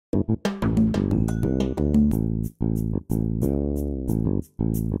I'm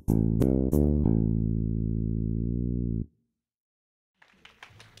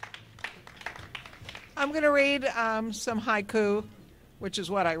going to read some haiku, which is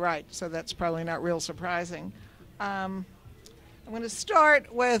what I write, so that's probably not real surprising. I'm going to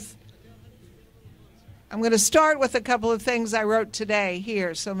start with a couple of things I wrote today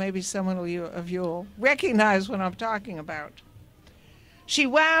here, so maybe someone of you will recognize what I'm talking about. She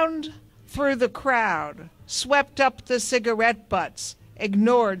wound through the crowd, swept up the cigarette butts,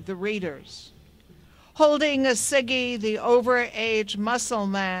 ignored the readers. Holding a ciggy, the over-age muscle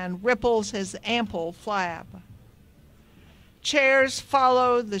man ripples his ample flab. Chairs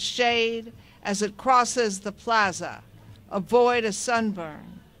follow the shade as it crosses the plaza. Avoid a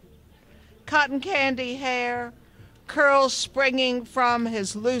sunburn. Cotton candy hair, curls springing from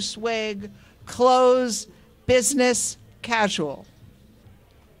his loose wig, clothes, business, casual.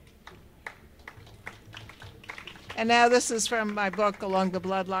 And now this is from my book, Along the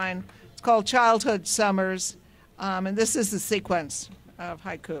Bloodline. It's called Childhood Summers, and this is the sequence of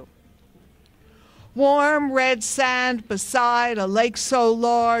haiku. Warm red sand beside a lake so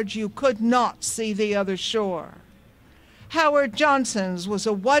large you could not see the other shore. Howard Johnson's was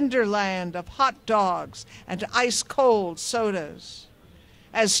a wonderland of hot dogs and ice-cold sodas.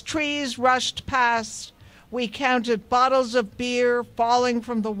 As trees rushed past, we counted bottles of beer falling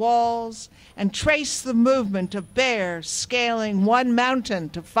from the walls and traced the movement of bears scaling one mountain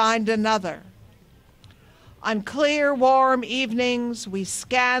to find another. On clear, warm evenings, we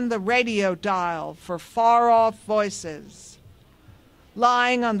scanned the radio dial for far-off voices.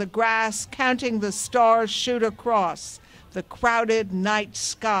 Lying on the grass, counting the stars shoot across the crowded night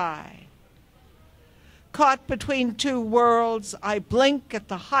sky. Caught between two worlds, I blink at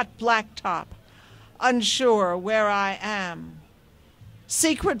the hot blacktop, unsure where I am.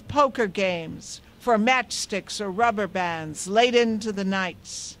 Secret poker games for matchsticks or rubber bands late into the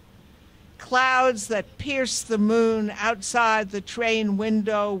nights. Clouds that pierced the moon outside the train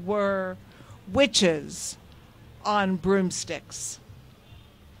window were witches on broomsticks.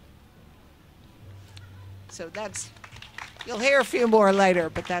 So you'll hear a few more later,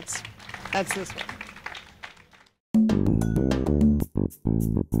 but that's this one.